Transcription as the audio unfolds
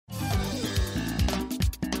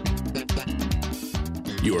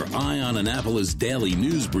Your Eye on Annapolis daily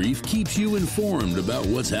news brief keeps you informed about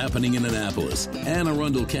what's happening in Annapolis, Anne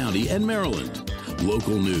Arundel County, and Maryland.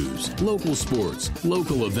 Local news, local sports,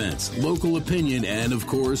 local events, local opinion, and, of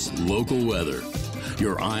course, local weather.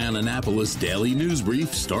 Your Eye on Annapolis daily news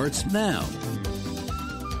brief starts now.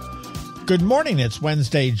 Good morning. It's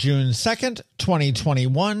Wednesday, June 2nd,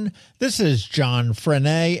 2021. This is John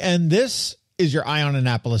Frenaye, and this is your Eye on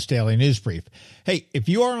Annapolis daily news brief. Hey, if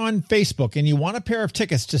you are on Facebook and you want a pair of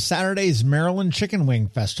tickets to Saturday's Maryland Chicken Wing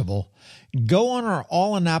Festival, go on our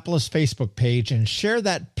All Annapolis Facebook page and share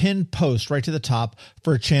that pinned post right to the top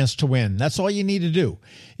for a chance to win. That's all you need to do.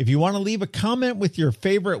 If you want to leave a comment with your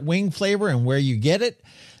favorite wing flavor and where you get it,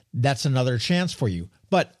 that's another chance for you.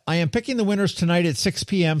 But I am picking the winners tonight at 6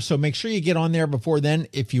 p.m., so make sure you get on there before then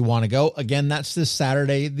if you want to go. Again, that's this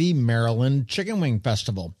Saturday, the Maryland Chicken Wing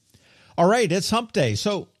Festival. All right, it's hump day,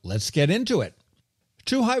 so let's get into it.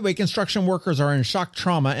 2 highway construction workers are in shock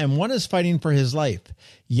trauma, and one is fighting for his life.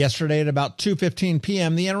 Yesterday at about 2:15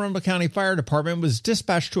 p.m., the Anne Arundel County Fire Department was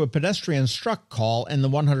dispatched to a pedestrian struck call in the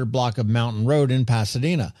 100 block of Mountain Road in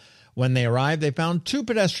Pasadena. When they arrived, they found 2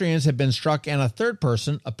 pedestrians had been struck and a third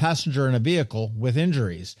person, a passenger in a vehicle, with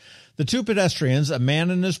injuries. The 2 pedestrians, a man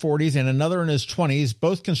in his 40s and another in his 20s,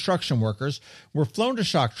 both construction workers, were flown to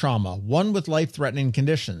shock trauma, one with life-threatening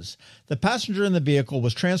conditions. The passenger in the vehicle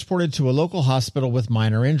was transported to a local hospital with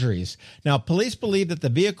minor injuries. Now, police believe that the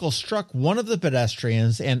vehicle struck one of the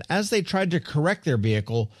pedestrians and, as they tried to correct their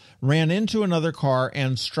vehicle, ran into another car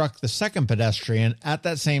and struck the second pedestrian at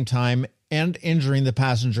that same time and injuring the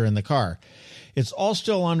passenger in the car. It's all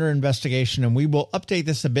still under investigation, and we will update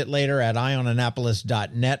this a bit later at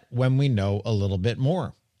eyeonannapolis.net when we know a little bit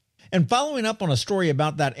more. And following up on a story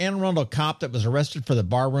about that Anne Arundel cop that was arrested for the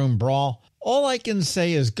barroom brawl, all I can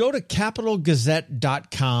say is go to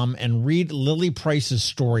capitalgazette.com and read Lily Price's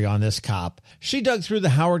story on this cop. She dug through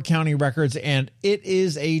the Howard County records, and it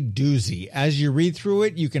is a doozy. As you read through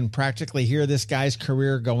it, you can practically hear this guy's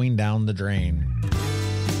career going down the drain.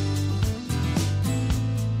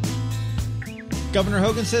 Governor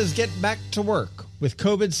Hogan says get back to work. With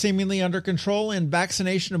COVID seemingly under control and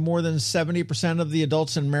vaccination of more than 70% of the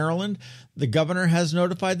adults in Maryland, the governor has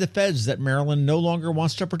notified the feds that Maryland no longer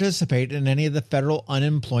wants to participate in any of the federal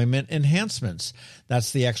unemployment enhancements.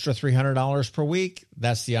 That's the extra $300 per week,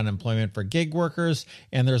 that's the unemployment for gig workers,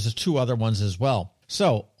 and there's 2 other ones as well.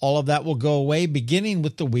 So all of that will go away beginning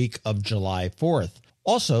with the week of July 4th.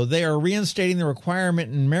 Also, they are reinstating the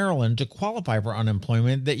requirement in Maryland to qualify for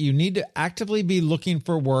unemployment that you need to actively be looking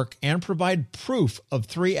for work and provide proof of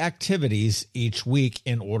 3 activities each week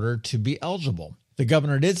in order to be eligible. The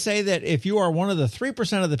governor did say that if you are one of the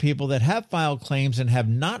 3% of the people that have filed claims and have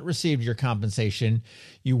not received your compensation,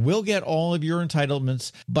 you will get all of your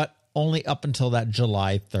entitlements, but only up until that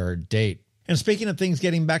July 3rd date. And speaking of things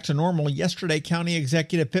getting back to normal, yesterday County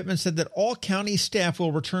Executive Pittman said that all county staff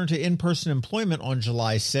will return to in-person employment on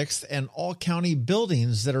July 6th, and all county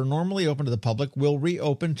buildings that are normally open to the public will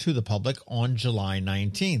reopen to the public on July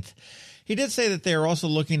 19th. He did say that they are also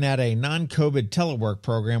looking at a non-COVID telework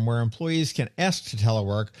program where employees can ask to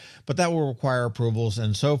telework, but that will require approvals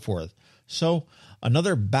and so forth. So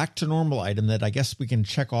another back to normal item that I guess we can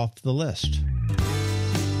check off the list.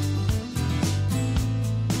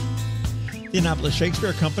 The Annapolis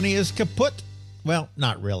Shakespeare Company is kaput. Well,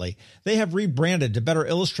 not really. They have rebranded to better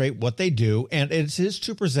illustrate what they do, and it is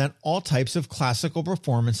to present all types of classical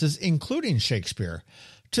performances, including Shakespeare.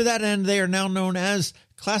 To that end, they are now known as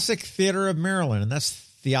Classic Theater of Maryland, and that's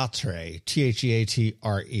Theatre,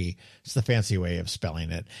 Theatre. It's the fancy way of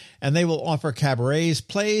spelling it. And they will offer cabarets,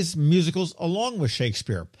 plays, musicals, along with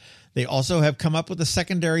Shakespeare. They also have come up with a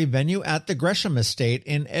secondary venue at the Gresham Estate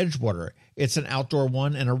in Edgewater. It's an outdoor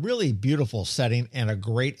one and a really beautiful setting and a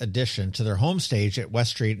great addition to their home stage at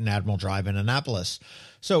West Street and Admiral Drive in Annapolis.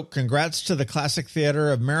 So congrats to the Classic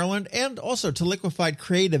Theater of Maryland and also to Liquefied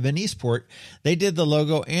Creative in Eastport. They did the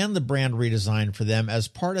logo and the brand redesign for them as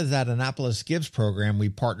part of that Annapolis Gives program we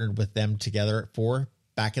partnered with them together for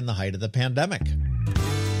back in the height of the pandemic.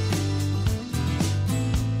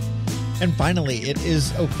 And finally, it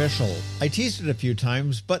is official. I teased it a few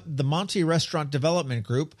times, but the Monte Restaurant Development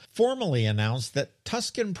Group formally announced that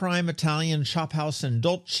Tuscan Prime Italian Chophouse and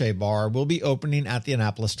Dolce Bar will be opening at the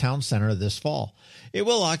Annapolis Town Center this fall. It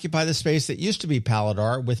will occupy the space that used to be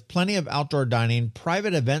Paladar with plenty of outdoor dining,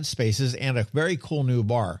 private event spaces, and a very cool new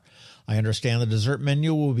bar. I understand the dessert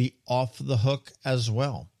menu will be off the hook as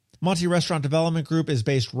well. Monte Restaurant Development Group is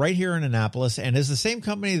based right here in Annapolis and is the same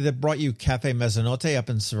company that brought you Cafe Mezzanotte up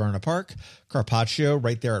in Severna Park, Carpaccio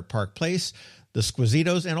right there at Park Place, the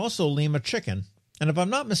Squisitos, and also Lima Chicken. And if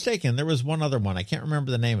I'm not mistaken, there was one other one. I can't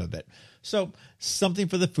remember the name of it. So something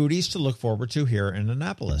for the foodies to look forward to here in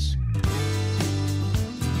Annapolis.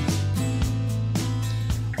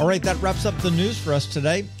 All right, that wraps up the news for us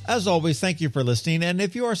today. As always, thank you for listening. And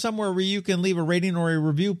if you are somewhere where you can leave a rating or a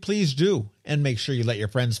review, please do. And make sure you let your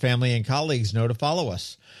friends, family, and colleagues know to follow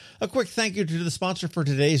us. A quick thank you to the sponsor for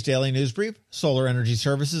today's Daily News Brief, Solar Energy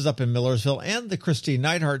Services up in Millersville, and the Kristi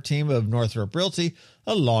Neidhardt Team of Northrop Realty,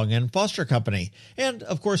 a Long and Foster company. And,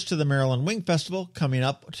 of course, to the Maryland Wing Festival coming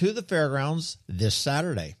up to the Fairgrounds this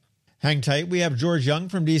Saturday. Hang tight. We have George Young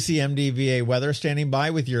from DCMDVA Weather standing by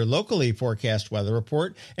with your locally forecast weather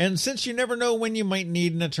report. And since you never know when you might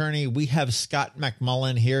need an attorney, we have Scott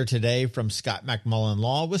McMullen here today from Scott McMullen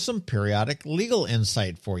Law with some periodic legal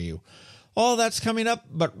insight for you. All that's coming up,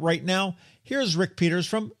 but right now, here's Rick Peters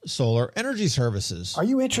from Solar Energy Services. Are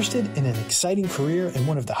you interested in an exciting career in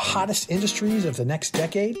one of the hottest industries of the next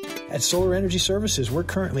decade? At Solar Energy Services, we're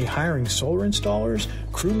currently hiring solar installers,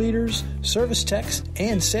 crew leaders, service techs,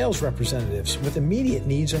 and sales representatives with immediate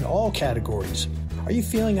needs in all categories. Are you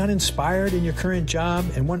feeling uninspired in your current job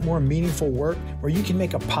and want more meaningful work where you can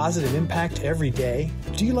make a positive impact every day?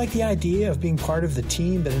 Do you like the idea of being part of the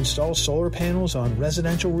team that installs solar panels on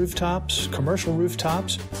residential rooftops, commercial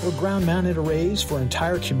rooftops, or ground-mounted arrays for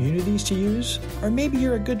entire communities to use? Or maybe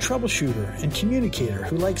you're a good troubleshooter and communicator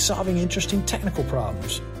who likes solving interesting technical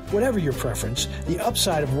problems. Whatever your preference, the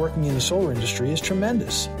upside of working in the solar industry is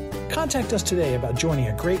tremendous. Contact us today about joining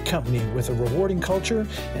a great company with a rewarding culture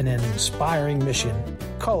and an inspiring mission.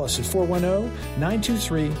 Call us at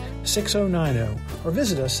 410-923-6090 or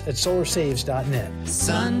visit us at solarsaves.net.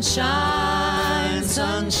 Sunshine,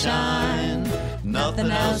 sunshine, nothing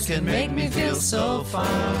else can make me feel so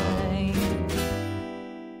fine.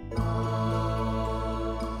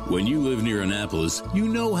 When you live near Annapolis, you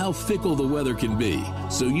know how fickle the weather can be.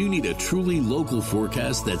 So you need a truly local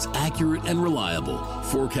forecast that's accurate and reliable.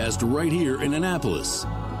 Forecast right here in Annapolis.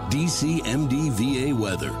 DCMDVA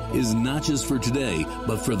Weather is not just for today,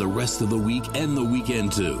 but for the rest of the week and the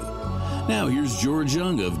weekend too. Now here's George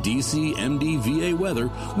Young of DCMDVA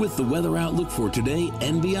Weather with the weather outlook for today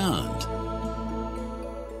and beyond.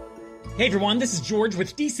 Hey everyone, this is George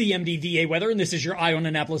with DCMDVA Weather, and this is your Eye on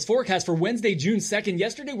Annapolis forecast for Wednesday, June 2nd.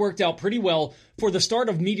 Yesterday worked out pretty well for the start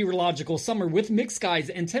of meteorological summer with mixed skies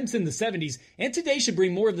and temps in the 70s, and today should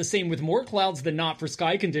bring more of the same with more clouds than not for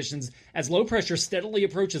sky conditions as low pressure steadily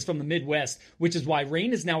approaches from the Midwest, which is why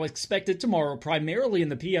rain is now expected tomorrow primarily in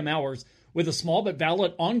the PM hours, with a small but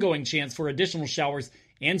valid ongoing chance for additional showers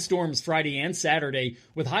and storms Friday and Saturday,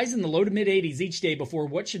 with highs in the low to mid-80s each day before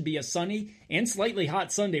what should be a sunny and slightly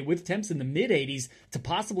hot Sunday with temps in the mid-80s to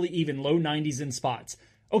possibly even low 90s in spots.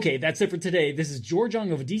 Okay, that's it for today. This is George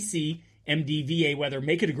Young of DC MDVA Weather.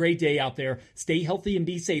 Make it a great day out there. Stay healthy and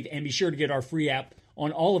be safe, and be sure to get our free app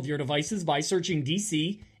on all of your devices by searching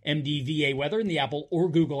DC MDVA Weather in the Apple or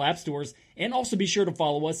Google App Stores, and also be sure to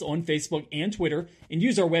follow us on Facebook and Twitter, and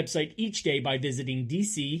use our website each day by visiting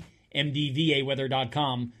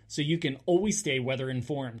DCMDVAweather.com so you can always stay weather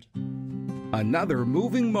informed. Another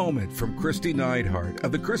moving moment from Kristi Neidhardt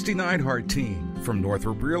of the Kristi Neidhardt Team from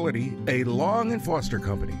Northrop Realty, a Long and Foster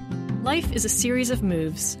company. Life is a series of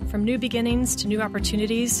moves, from new beginnings to new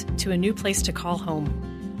opportunities to a new place to call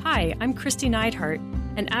home. Hi, I'm Kristi Neidhardt,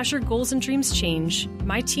 and as your goals and dreams change,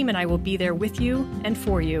 my team and I will be there with you and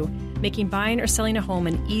for you, making buying or selling a home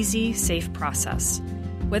an easy, safe process.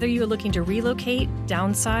 Whether you are looking to relocate,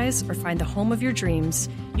 downsize, or find the home of your dreams,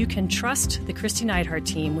 you can trust the Kristi Neidhardt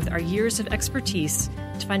Team with our years of expertise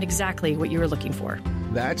to find exactly what you are looking for.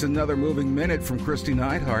 That's another moving minute from Kristi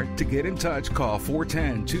Neidhardt. To get in touch, call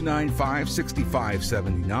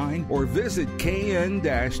 410-295-6579 or visit kn-team.com.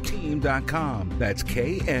 That's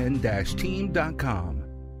kn-team.com.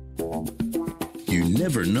 You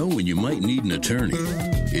never know when you might need an attorney.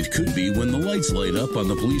 It could be when the lights light up on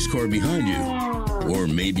the police car behind you. Or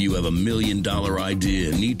maybe you have $1 million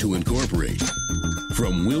idea and need to incorporate.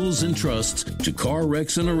 From wills and trusts to car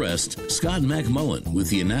wrecks and arrests, Scott McMullen with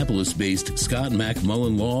the Annapolis-based Scott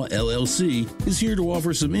McMullen Law, LLC, is here to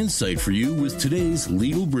offer some insight for you with today's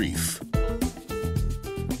legal brief.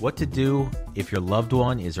 What to do if your loved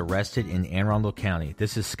one is arrested in Anne Arundel County.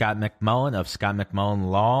 This is Scott McMullen of Scott McMullen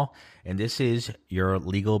Law, and this is your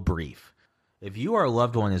legal brief. If you or a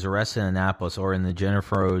loved one is arrested in Annapolis or in the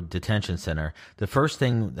Jennifer Road Detention Center, the first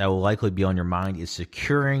thing that will likely be on your mind is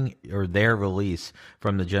securing or their release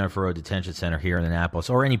from the Jennifer Road Detention Center here in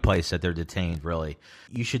Annapolis, or any place that they're detained, really.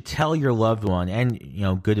 You should tell your loved one,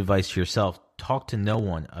 and good advice to yourself, talk to no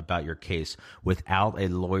one about your case without a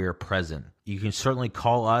lawyer present. You can certainly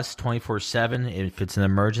call us 24/7 if it's an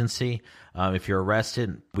emergency. If you're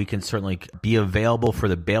arrested, we can certainly be available for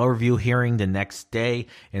the bail review hearing the next day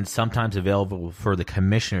and sometimes available for the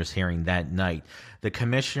commissioner's hearing that night. The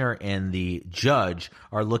commissioner and the judge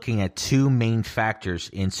are looking at two main factors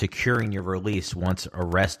in securing your release once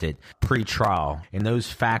arrested, pre-trial. And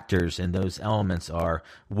those factors and those elements are,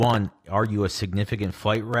 one, are you a significant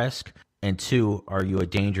flight risk? And two, are you a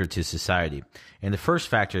danger to society? And the first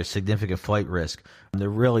factor is significant flight risk.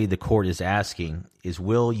 The court is asking is,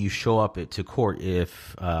 will you show up to court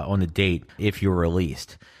if on the date if you're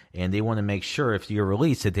released? And they want to make sure if you're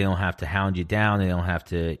released that they don't have to hound you down, they don't have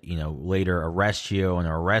to, later arrest you on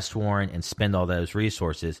an arrest warrant and spend all those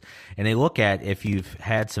resources. And they look at if you've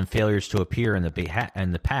had some failures to appear in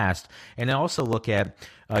the past, and they also look at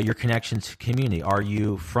your connections to community. Are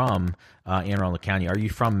you from Anne Arundel County? Are you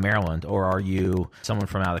from Maryland, or are you someone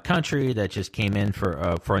from out of the country that just came in for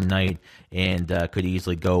a night and could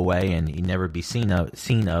easily go away and never be seen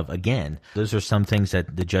of again? Those are some things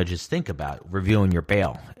that the judges think about reviewing your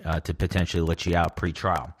bail to potentially let you out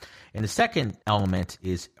pre-trial. And the second element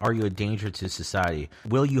is, are you a danger to society?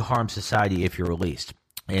 Will you harm society if you're released?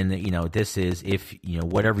 And, this is if,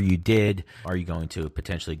 whatever you did, are you going to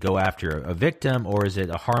potentially go after a victim, or is it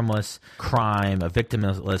a harmless crime, a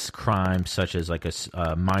victimless crime, such as like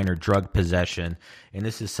a minor drug possession? And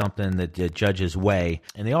this is something that the judges weigh.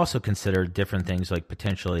 And they also consider different things like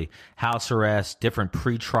potentially house arrest, different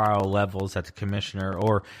pretrial levels at the commissioner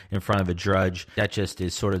or in front of a judge. That just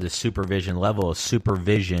is sort of the supervision level of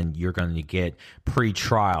supervision you're going to get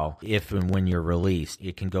pretrial if and when you're released.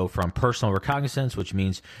 It can go from personal recognizance, which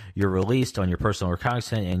means you're released on your personal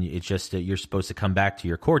recognizance, and it's just that you're supposed to come back to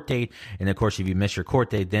your court date. And of course, if you miss your court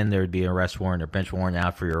date, then there would be an arrest warrant or bench warrant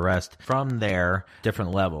out for your arrest. From there,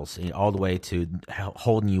 different levels, all the way to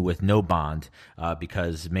holding you with no bond,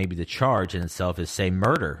 because maybe the charge in itself is, say,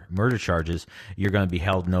 murder charges. You're going to be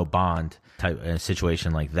held no bond type in a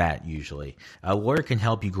situation like that. Usually, a lawyer can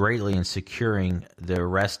help you greatly in securing the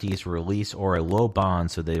arrestee's release or a low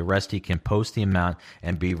bond, so the arrestee can post the amount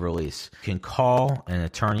and be released. You can call an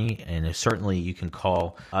attorney, and certainly you can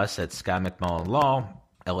call us at Scott McMullen Law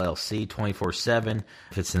LLC 24/7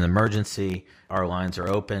 if it's an emergency. Our lines are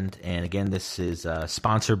opened. And again, this is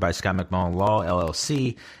sponsored by Scott McMullen Law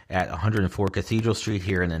LLC at 104 Cathedral Street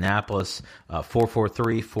here in Annapolis,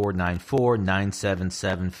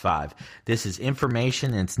 443-494-9775. This is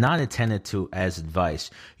information, and it's not intended as advice.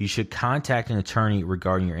 You should contact an attorney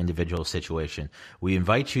regarding your individual situation. We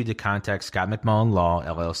invite you to contact Scott McMullen Law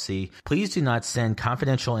LLC. Please do not send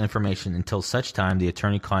confidential information until such time the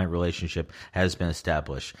attorney-client relationship has been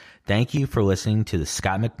established. Thank you for listening to the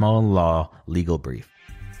Scott McMullen Law Legal Brief.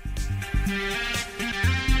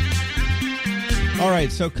 All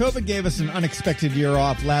right, so COVID gave us an unexpected year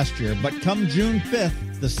off last year, but come June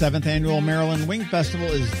 5th, the 7th Annual Maryland Wing Festival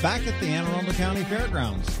is back at the Anne Arundel County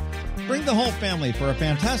Fairgrounds. Bring the whole family for a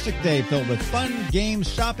fantastic day filled with fun, games,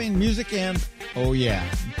 shopping, music, and, oh yeah,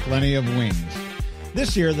 plenty of wings.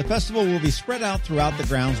 This year, the festival will be spread out throughout the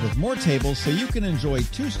grounds with more tables so you can enjoy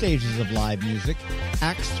 2 stages of live music,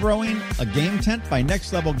 axe throwing, a game tent by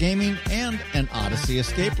Next Level Gaming, and an Odyssey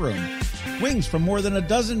escape room. Wings from more than a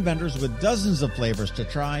dozen vendors with dozens of flavors to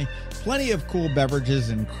try, plenty of cool beverages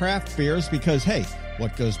and craft beers because, hey,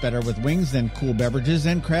 what goes better with wings than cool beverages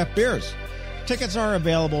and craft beers? Tickets are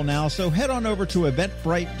available now, so head on over to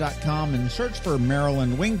eventbrite.com and search for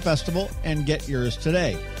Maryland Wing Festival and get yours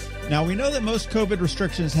today. Now, we know that most COVID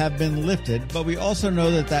restrictions have been lifted, but we also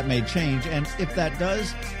know that may change, and if that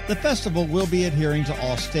does, the festival will be adhering to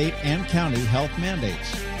all state and county health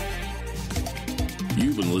mandates.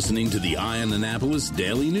 You've been listening to the Eye on Annapolis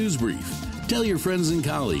Daily News Brief. Tell your friends and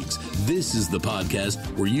colleagues, this is the podcast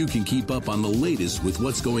where you can keep up on the latest with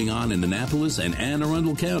what's going on in Annapolis and Anne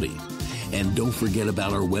Arundel County. And don't forget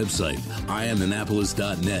about our website,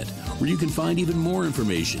 eyeonannapolis.net, where you can find even more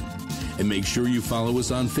information. And make sure you follow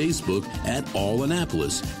us on Facebook at All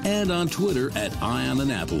Annapolis and on Twitter at Eye on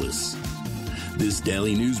Annapolis. This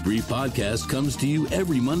Daily News Brief podcast comes to you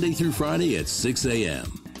every Monday through Friday at 6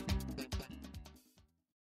 a.m.